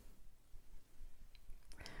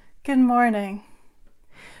Good morning.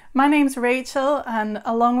 My name's Rachel, and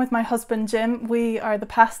along with my husband Jim, we are the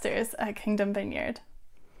pastors at Kingdom Vineyard.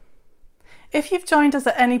 If you've joined us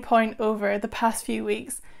at any point over the past few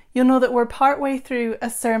weeks, you'll know that we're partway through a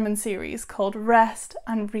sermon series called Rest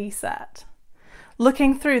and Reset,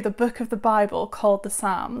 looking through the book of the Bible called the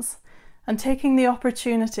Psalms, and taking the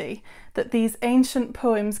opportunity that these ancient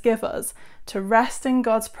poems give us to rest in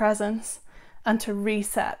God's presence and to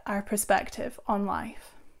reset our perspective on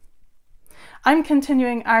life. I'm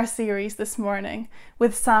continuing our series this morning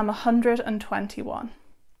with Psalm 121.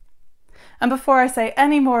 And before I say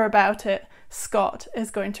any more about it, Scott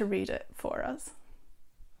is going to read it for us.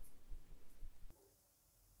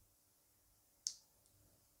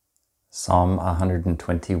 Psalm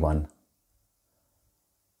 121.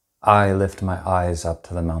 I lift my eyes up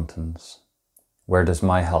to the mountains. Where does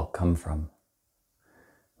my help come from?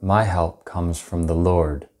 My help comes from the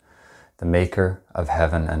Lord, the maker of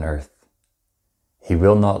heaven and earth. He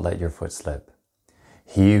will not let your foot slip.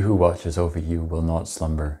 He who watches over you will not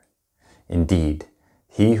slumber. Indeed,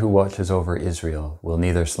 he who watches over Israel will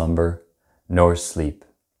neither slumber nor sleep.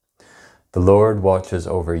 The Lord watches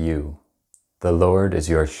over you. The Lord is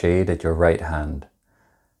your shade at your right hand.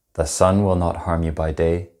 The sun will not harm you by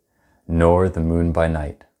day, nor the moon by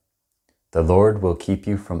night. The Lord will keep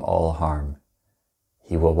you from all harm.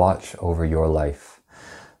 He will watch over your life.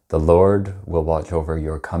 The Lord will watch over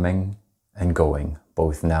your coming and going,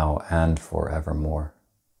 both now and forevermore.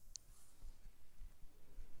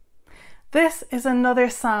 This is another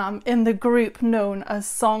psalm in the group known as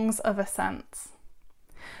Songs of Ascents.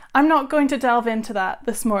 I'm not going to delve into that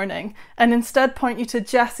this morning and instead point you to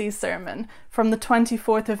Jesse's sermon from the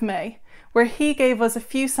 24th of May, where he gave us a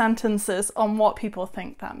few sentences on what people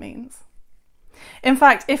think that means. In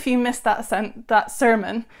fact, if you missed that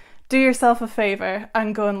sermon, do yourself a favour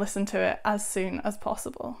and go and listen to it as soon as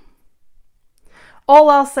possible. All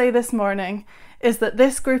I'll say this morning is that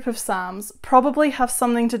this group of psalms probably have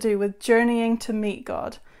something to do with journeying to meet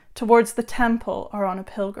God towards the temple or on a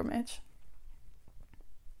pilgrimage.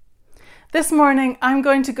 This morning, I'm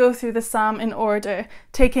going to go through the psalm in order,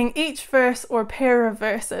 taking each verse or pair of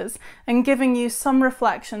verses and giving you some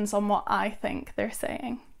reflections on what I think they're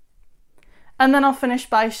saying. And then I'll finish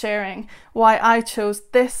by sharing why I chose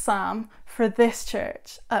this psalm for this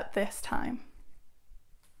church at this time.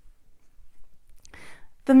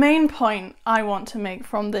 The main point I want to make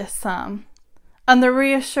from this psalm, and the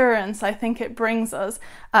reassurance I think it brings us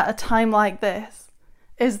at a time like this,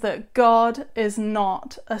 is that God is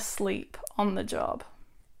not asleep on the job.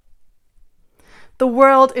 The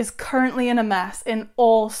world is currently in a mess in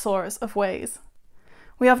all sorts of ways.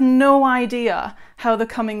 We have no idea how the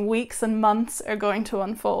coming weeks and months are going to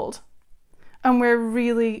unfold, and we're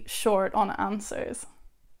really short on answers.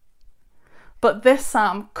 But this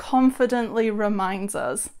psalm confidently reminds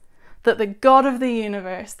us that the God of the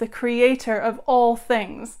universe, the creator of all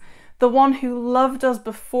things, the one who loved us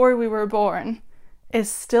before we were born,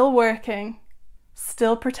 is still working,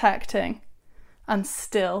 still protecting, and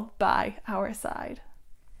still by our side.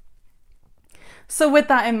 So with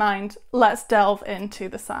that in mind, let's delve into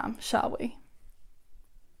the psalm, shall we?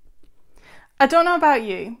 I don't know about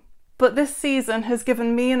you, but this season has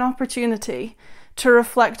given me an opportunity to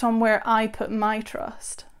reflect on where I put my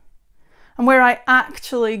trust and where I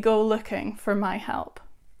actually go looking for my help.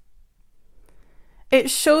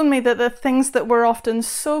 It's shown me that the things that we're often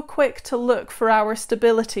so quick to look for our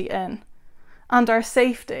stability in and our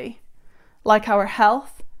safety, like our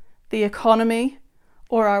health, the economy,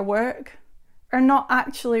 or our work, are not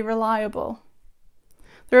actually reliable.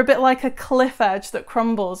 They're a bit like a cliff edge that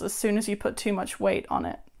crumbles as soon as you put too much weight on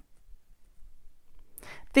it.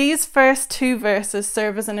 These first two verses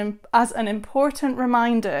serve as an important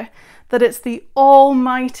reminder that it's the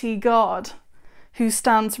Almighty God who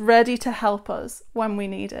stands ready to help us when we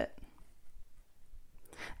need it.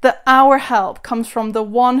 That our help comes from the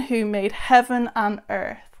one who made heaven and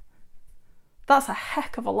earth. That's a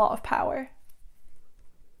heck of a lot of power.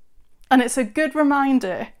 And it's a good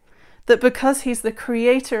reminder that because he's the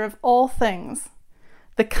creator of all things,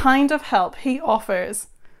 the kind of help he offers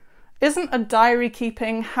isn't a diary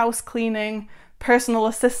keeping, house cleaning, personal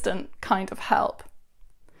assistant kind of help.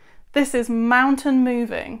 This is mountain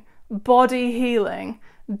moving, body healing,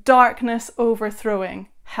 darkness overthrowing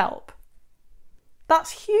help.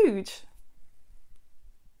 That's huge.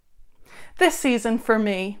 This season for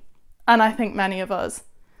me, and I think many of us,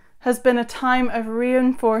 has been a time of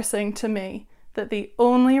reinforcing to me that the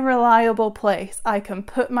only reliable place I can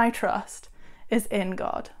put my trust is in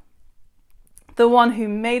God. The one who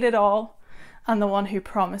made it all and the one who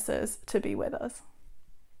promises to be with us.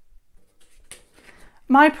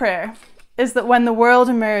 My prayer is that when the world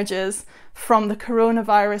emerges from the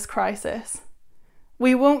coronavirus crisis,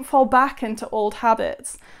 we won't fall back into old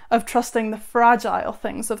habits of trusting the fragile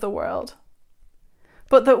things of the world,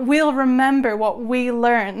 but that we'll remember what we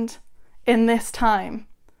learned in this time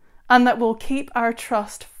and that we'll keep our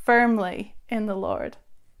trust firmly in the Lord.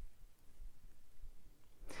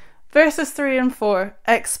 Verses 3 and 4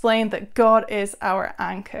 explain that God is our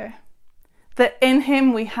anchor, that in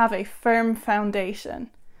him we have a firm foundation,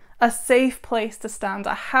 a safe place to stand,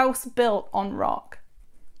 a house built on rock.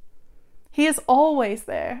 He is always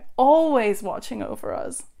there, always watching over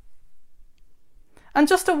us. And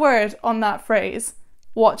just a word on that phrase,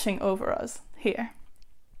 watching over us, here.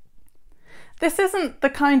 This isn't the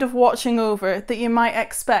kind of watching over that you might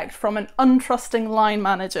expect from an untrusting line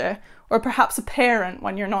manager or perhaps a parent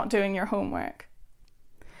when you're not doing your homework.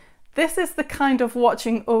 This is the kind of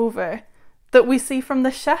watching over that we see from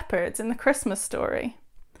the shepherds in the Christmas story,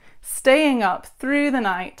 staying up through the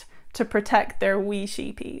night to protect their wee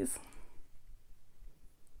sheepies.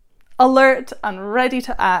 Alert and ready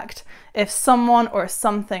to act if someone or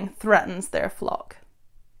something threatens their flock.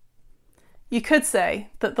 You could say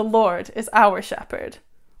that the Lord is our shepherd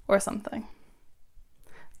or something.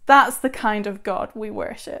 That's the kind of God we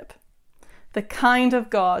worship. The kind of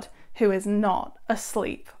God who is not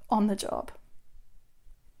asleep on the job.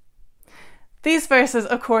 These verses,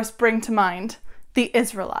 of course, bring to mind the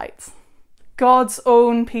Israelites, God's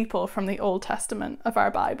own people from the Old Testament of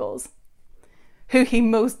our Bibles, who he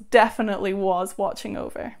most definitely was watching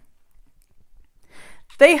over.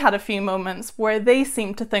 They had a few moments where they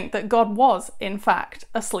seemed to think that God was, in fact,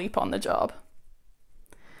 asleep on the job.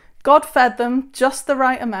 God fed them just the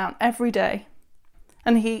right amount every day,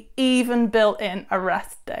 and he even built in a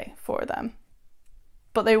rest day for them.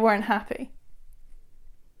 But they weren't happy.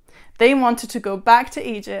 They wanted to go back to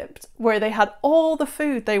Egypt, where they had all the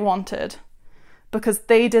food they wanted, because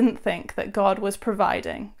they didn't think that God was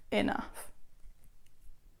providing enough.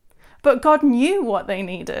 But God knew what they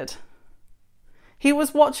needed. He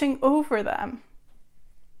was watching over them.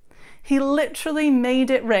 He literally made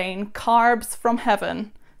it rain carbs from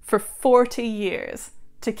heaven for 40 years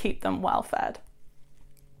to keep them well fed.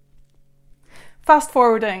 Fast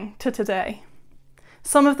forwarding to today,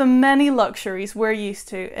 some of the many luxuries we're used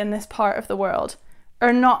to in this part of the world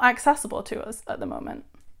are not accessible to us at the moment.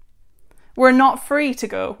 We're not free to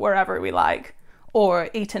go wherever we like or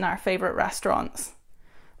eat in our favourite restaurants.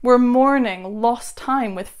 We're mourning lost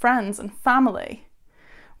time with friends and family.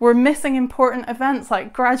 We're missing important events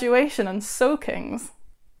like graduation and soakings.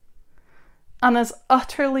 And as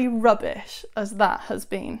utterly rubbish as that has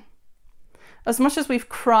been, as much as we've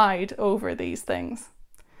cried over these things,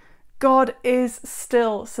 God is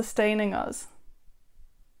still sustaining us.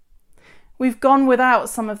 We've gone without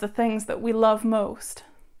some of the things that we love most,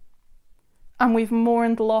 and we've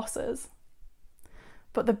mourned losses.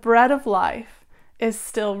 But the bread of life is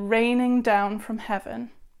still raining down from heaven,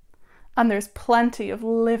 and there's plenty of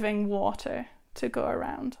living water to go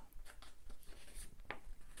around.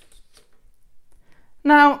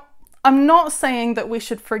 Now, I'm not saying that we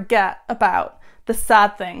should forget about the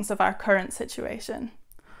sad things of our current situation,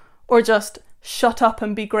 or just shut up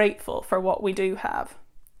and be grateful for what we do have,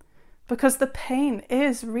 because the pain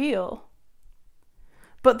is real.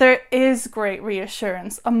 But there is great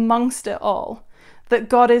reassurance amongst it all that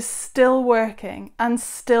God is still working and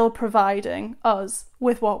still providing us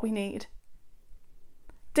with what we need.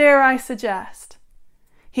 Dare I suggest,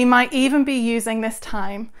 he might even be using this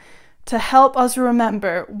time to help us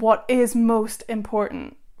remember what is most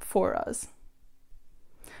important for us.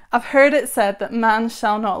 I've heard it said that man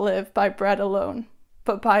shall not live by bread alone,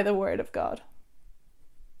 but by the word of God.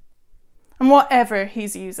 And whatever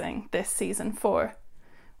he's using this season for,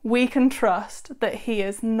 we can trust that he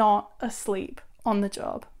is not asleep on the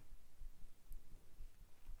job.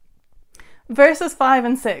 Verses 5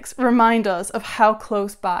 and 6 remind us of how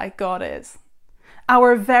close by God is.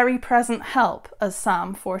 Our very present help, as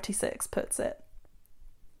Psalm 46 puts it.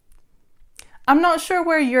 I'm not sure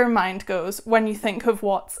where your mind goes when you think of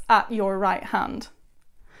what's at your right hand.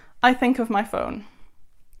 I think of my phone.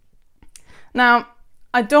 Now,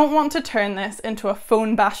 I don't want to turn this into a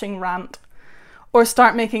phone bashing rant or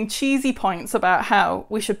start making cheesy points about how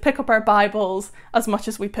we should pick up our Bibles as much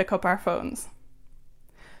as we pick up our phones.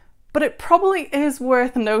 But it probably is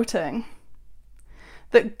worth noting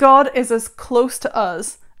that God is as close to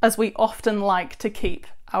us as we often like to keep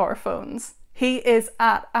our phones. He is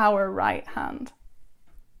at our right hand.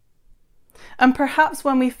 And perhaps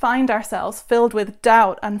when we find ourselves filled with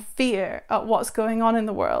doubt and fear at what's going on in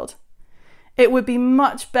the world, it would be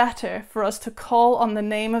much better for us to call on the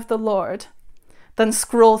name of the Lord than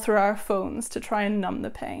scroll through our phones to try and numb the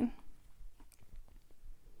pain.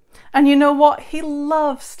 And you know what? He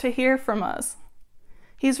loves to hear from us.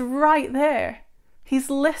 He's right there. He's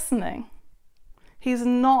listening. He's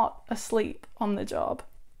not asleep on the job.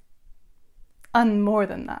 And more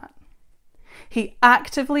than that, he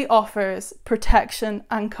actively offers protection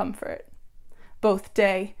and comfort, both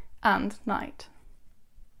day and night.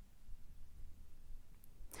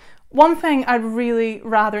 One thing I'd really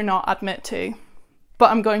rather not admit to,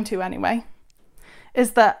 but I'm going to anyway,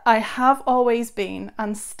 is that I have always been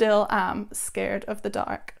and still am scared of the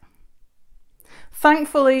dark.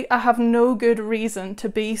 Thankfully, I have no good reason to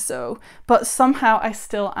be so, but somehow I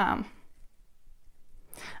still am.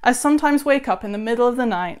 I sometimes wake up in the middle of the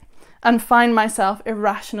night and find myself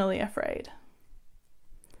irrationally afraid.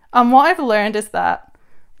 And what I've learned is that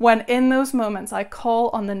when in those moments I call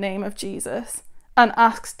on the name of Jesus and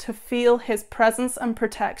ask to feel his presence and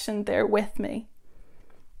protection there with me,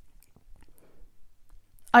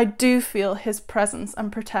 I do feel his presence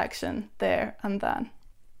and protection there and then.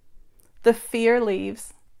 The fear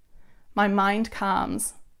leaves, my mind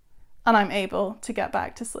calms, and I'm able to get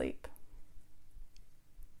back to sleep.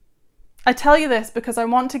 I tell you this because I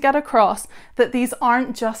want to get across that these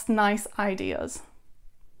aren't just nice ideas.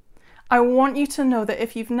 I want you to know that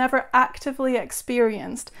if you've never actively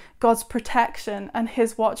experienced God's protection and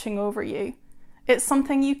his watching over you, it's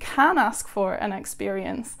something you can ask for and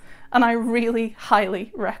experience, and I really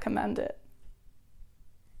highly recommend it.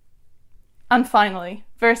 And finally,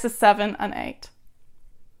 verses 7 and 8.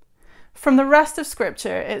 From the rest of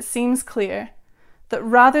Scripture, it seems clear that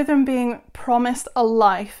rather than being promised a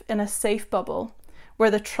life in a safe bubble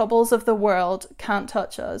where the troubles of the world can't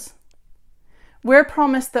touch us, we're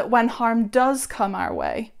promised that when harm does come our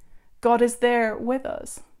way, God is there with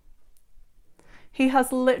us. He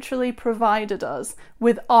has literally provided us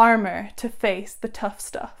with armor to face the tough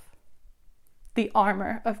stuff. The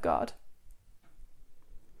armor of God.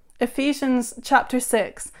 Ephesians chapter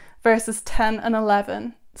 6, verses 10 and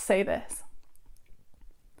 11 say this.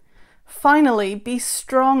 Finally, be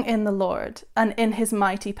strong in the Lord and in his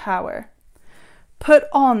mighty power. Put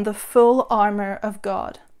on the full armor of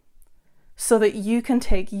God, so that you can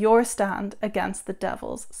take your stand against the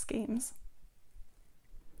devil's schemes.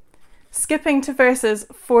 Skipping to verses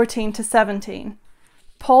 14 to 17,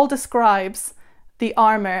 Paul describes the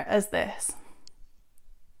armor as this.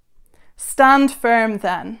 Stand firm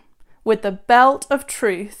then, with the belt of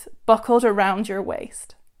truth buckled around your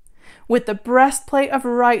waist, with the breastplate of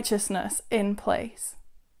righteousness in place,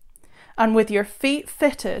 and with your feet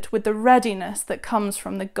fitted with the readiness that comes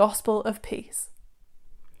from the gospel of peace.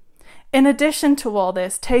 In addition to all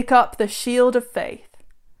this, take up the shield of faith,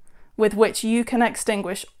 with which you can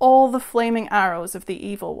extinguish all the flaming arrows of the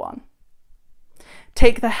evil one.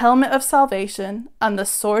 Take the helmet of salvation and the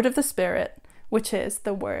sword of the Spirit, which is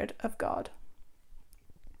the word of God.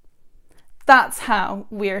 That's how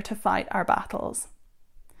we're to fight our battles.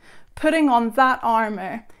 Putting on that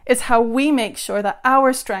armor is how we make sure that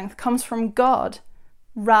our strength comes from God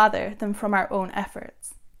rather than from our own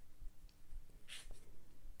efforts.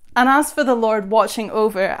 And as for the Lord watching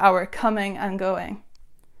over our coming and going,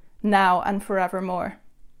 now and forevermore,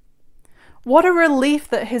 what a relief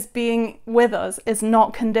that his being with us is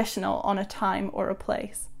not conditional on a time or a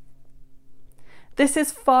place. This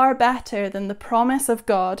is far better than the promise of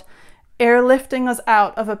God airlifting us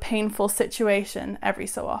out of a painful situation every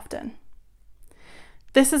so often.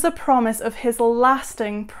 This is a promise of his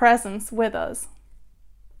lasting presence with us.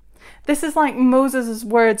 This is like Moses'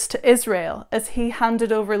 words to Israel as he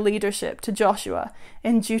handed over leadership to Joshua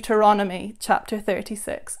in Deuteronomy chapter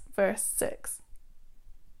 36, verse 6.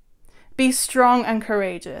 Be strong and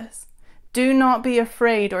courageous. Do not be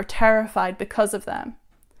afraid or terrified because of them,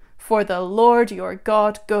 for the Lord your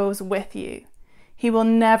God goes with you. He will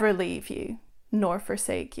never leave you nor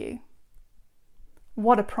forsake you.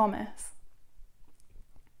 What a promise.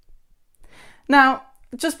 Now,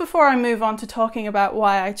 just before I move on to talking about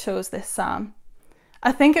why I chose this psalm,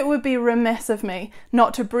 I think it would be remiss of me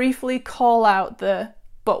not to briefly call out the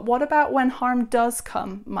 "but what about when harm does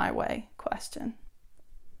come my way" question.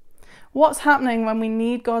 What's happening when we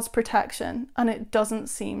need God's protection and it doesn't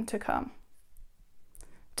seem to come?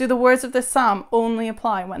 Do the words of this psalm only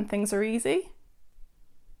apply when things are easy?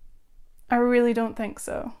 I really don't think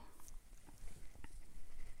so.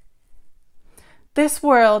 This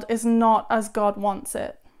world is not as God wants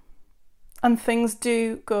it, and things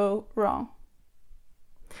do go wrong.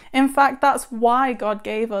 In fact, that's why God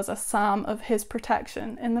gave us a psalm of his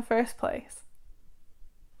protection in the first place.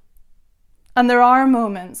 And there are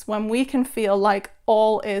moments when we can feel like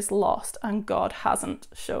all is lost and God hasn't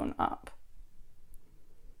shown up.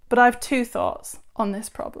 but I have two thoughts on this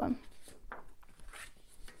problem.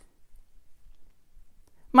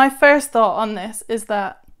 My first thought on this is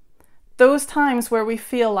that those times where we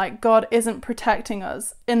feel like God isn't protecting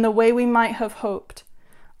us in the way we might have hoped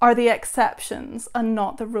are the exceptions and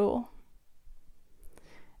not the rule.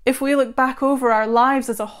 If we look back over our lives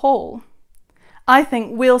as a whole, I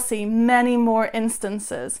think we'll see many more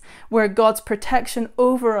instances where God's protection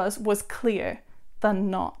over us was clear than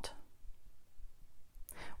not.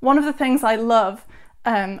 One of the things I love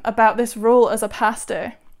about this role as a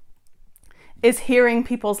pastor is hearing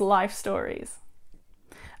people's life stories,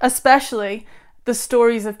 especially the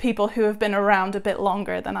stories of people who have been around a bit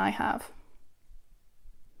longer than I have.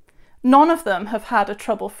 None of them have had a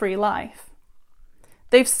trouble-free life.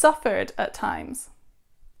 They've suffered at times,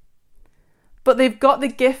 but they've got the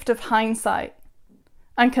gift of hindsight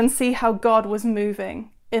and can see how God was moving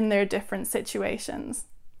in their different situations.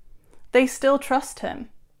 They still trust him.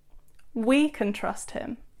 We can trust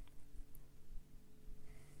him.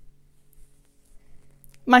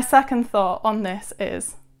 My second thought on this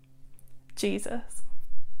is Jesus.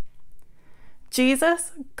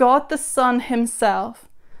 Jesus, God the Son himself,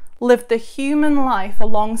 lived the human life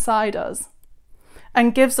alongside us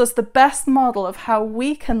and gives us the best model of how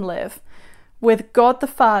we can live with God the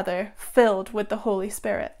Father filled with the Holy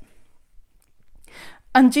Spirit.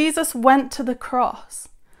 And Jesus went to the cross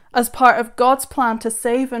as part of God's plan to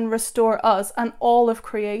save and restore us and all of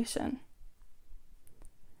creation.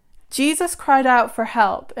 Jesus cried out for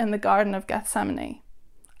help in the Garden of Gethsemane,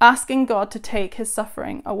 asking God to take his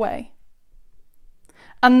suffering away.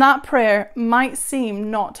 And that prayer might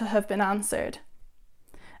seem not to have been answered,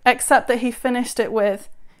 except that he finished it with,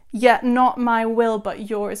 "Yet not my will but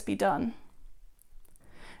yours be done."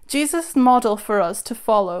 Jesus' model for us to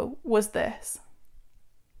follow was this: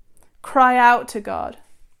 cry out to God,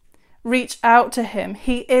 reach out to him,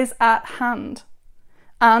 he is at hand,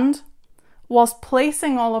 and whilst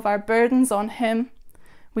placing all of our burdens on him,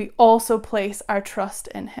 we also place our trust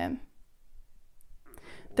in him.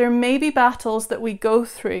 There may be battles that we go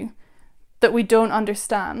through that we don't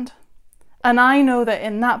understand, and I know that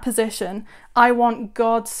in that position, I want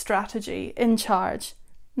God's strategy in charge,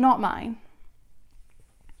 not mine.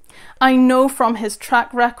 I know from his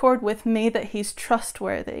track record with me that he's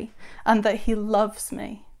trustworthy and that he loves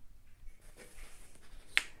me.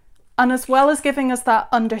 And as well as giving us that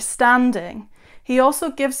understanding, he also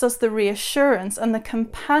gives us the reassurance and the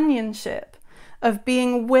companionship of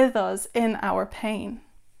being with us in our pain.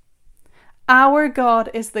 Our God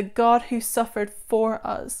is the God who suffered for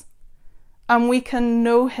us, and we can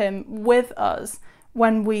know him with us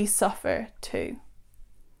when we suffer too.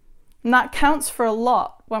 And that counts for a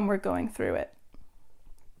lot when we're going through it.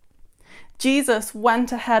 Jesus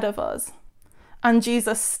went ahead of us, and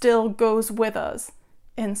Jesus still goes with us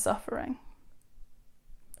in suffering.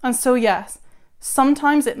 And so yes,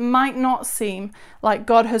 sometimes it might not seem like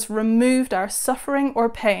God has removed our suffering or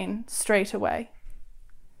pain straight away.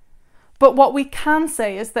 But what we can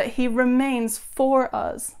say is that he remains for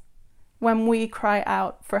us when we cry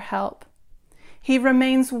out for help. He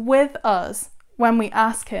remains with us when we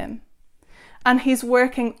ask him. And he's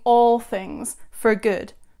working all things for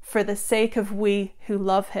good for the sake of we who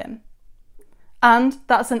love him. And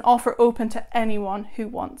that's an offer open to anyone who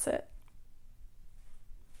wants it.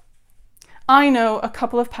 I know a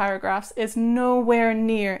couple of paragraphs is nowhere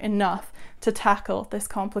near enough to tackle this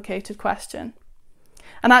complicated question.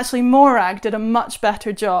 And actually Morag did a much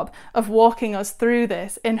better job of walking us through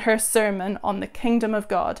this in her sermon on the Kingdom of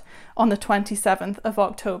God on the 27th of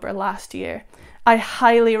October last year. I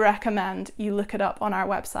highly recommend you look it up on our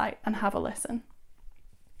website and have a listen.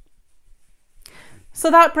 So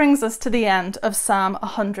that brings us to the end of Psalm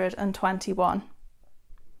 121.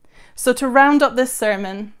 So to round up this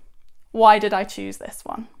sermon, why did I choose this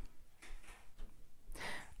one?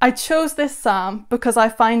 I chose this psalm because I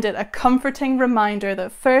find it a comforting reminder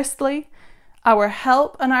that firstly, our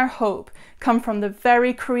help and our hope come from the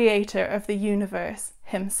very creator of the universe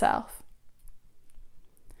himself.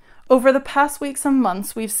 Over the past weeks and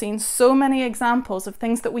months, we've seen so many examples of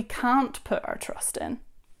things that we can't put our trust in.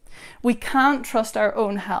 We can't trust our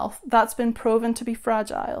own health. That's been proven to be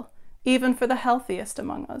fragile, even for the healthiest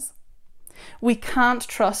among us. We can't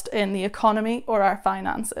trust in the economy or our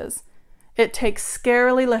finances. It takes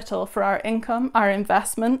scarily little for our income, our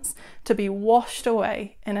investments, to be washed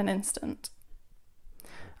away in an instant.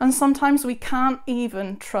 And sometimes we can't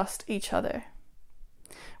even trust each other.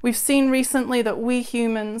 We've seen recently that we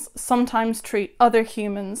humans sometimes treat other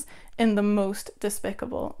humans in the most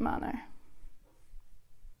despicable manner.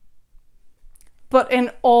 But in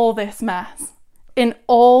all this mess, in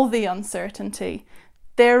all the uncertainty,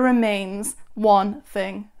 there remains one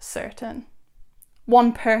thing certain,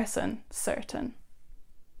 one person certain: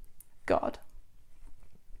 God.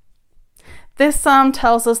 This psalm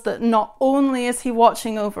tells us that not only is he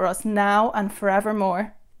watching over us now and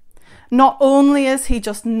forevermore, not only is he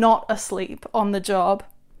just not asleep on the job,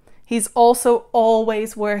 he's also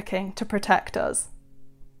always working to protect us.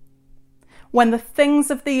 When the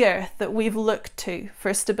things of the earth that we've looked to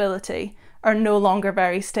for stability are no longer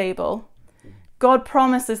very stable, God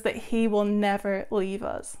promises that he will never leave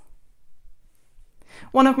us.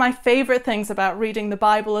 One of my favourite things about reading the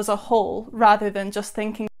Bible as a whole, rather than just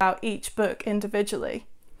thinking about each book individually,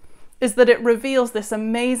 is that it reveals this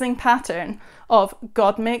amazing pattern of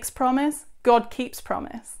God makes promise, God keeps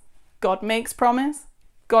promise, God makes promise,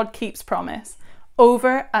 God keeps promise,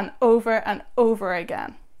 over and over and over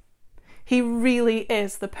again. He really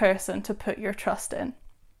is the person to put your trust in.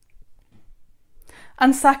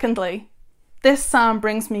 And secondly, this psalm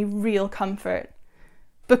brings me real comfort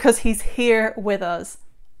because he's here with us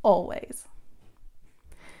always.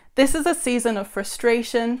 This is a season of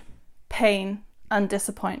frustration, pain, and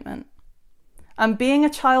disappointment. And being a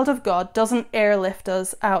child of God doesn't airlift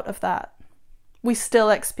us out of that. We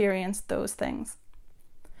still experience those things.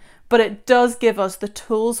 But it does give us the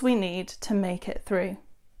tools we need to make it through.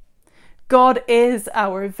 God is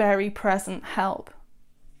our very present help.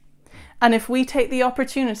 And if we take the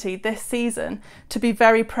opportunity this season to be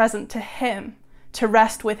very present to him, to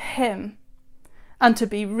rest with him, and to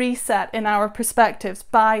be reset in our perspectives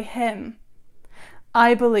by him,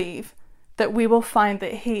 I believe that we will find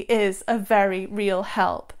that he is a very real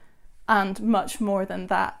help, and much more than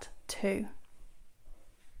that too.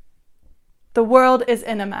 The world is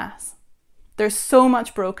in a mess. There's so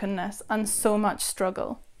much brokenness and so much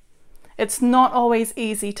struggle. It's not always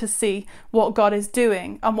easy to see what God is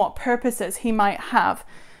doing and what purposes he might have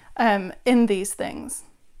in these things.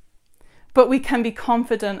 But we can be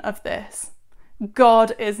confident of this: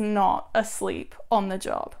 God is not asleep on the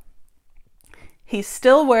job. He's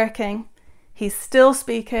still working, he's still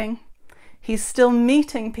speaking, he's still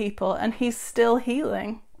meeting people, and he's still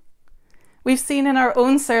healing. We've seen in our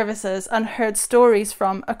own services and heard stories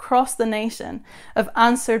from across the nation of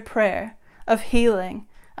answered prayer, of healing,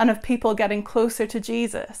 and of people getting closer to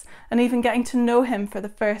Jesus and even getting to know him for the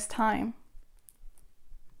first time.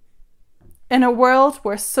 In a world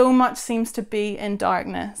where so much seems to be in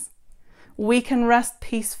darkness, we can rest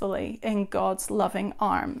peacefully in God's loving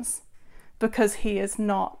arms because he is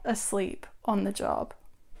not asleep on the job.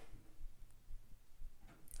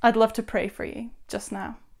 I'd love to pray for you just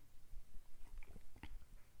now.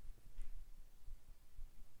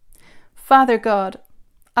 Father God,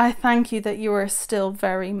 I thank you that you are still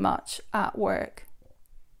very much at work.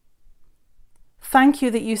 Thank you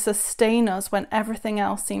that you sustain us when everything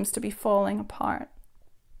else seems to be falling apart.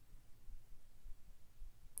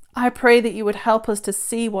 I pray that you would help us to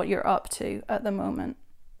see what you're up to at the moment.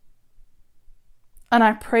 And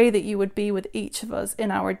I pray that you would be with each of us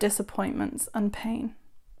in our disappointments and pain.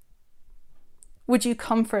 Would you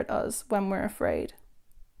comfort us when we're afraid?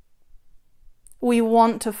 We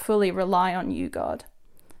want to fully rely on you, God,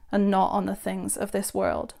 and not on the things of this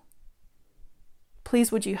world.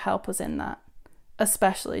 Please would you help us in that,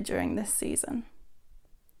 especially during this season.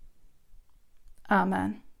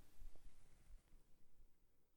 Amen.